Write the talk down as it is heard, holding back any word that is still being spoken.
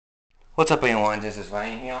What's up everyone, this is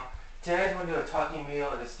Ryan here. Today I'm going to do a talking video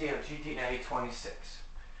of the Stihl GTA 26.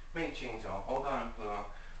 Big change on, hold on,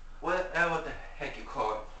 whatever the heck you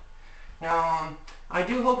call it. Now, I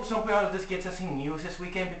do hope some part of this gets us some news this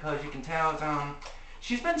weekend because you can tell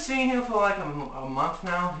she's been sitting here for like a month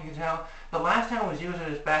now, you can tell. The last time it was used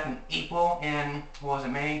was back in April and, was it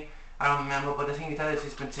May? I don't remember, but the thing you can tell is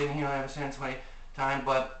she's been sitting here ever since my time,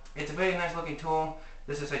 but it's a very nice looking tool.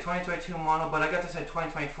 This is a 2022 model, but I got this at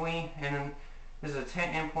 2023, and then this is a 10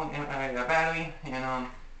 amp point battery,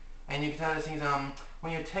 and you can tell this thing's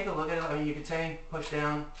when you take a look at it, I mean you could say push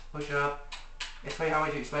down, push up. It's very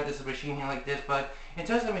hard to expect this machine here like this, but in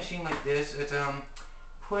terms of a machine like this, it's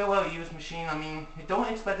pretty well used machine. I mean,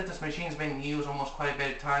 don't expect that this machine's been used almost quite a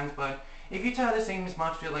bit of times, but if you tell this thing is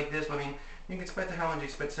much like this, I mean, you can expect how much you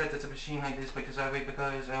expect that it's a machine like this because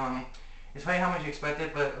it's very how much you expect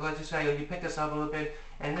it, but let's just say you pick this up a little bit,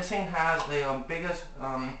 and this thing has the biggest,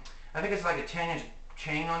 I think it's like a 10-inch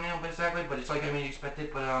chain on it, exactly, but it's like I mean you expect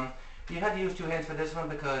it, but you had to use two hands for this one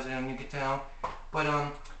because you can tell,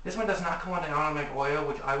 but this one does not come with an automatic oil,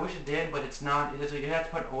 which I wish it did, but it's not. You have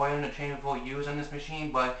to put oil in the chain before use on this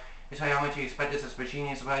machine, but it's how much you expect this machine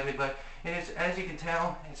is surprisingly, but it is, as you can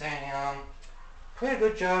tell, it's a pretty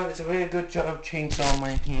good job. It's a really good job chainsaw in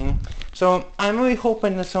my opinion. So I'm really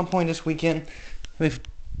hoping at some point this weekend,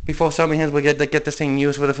 before summer ends, we'll get this thing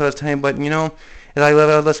used for the first time. But you know, as I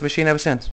love this machine ever since.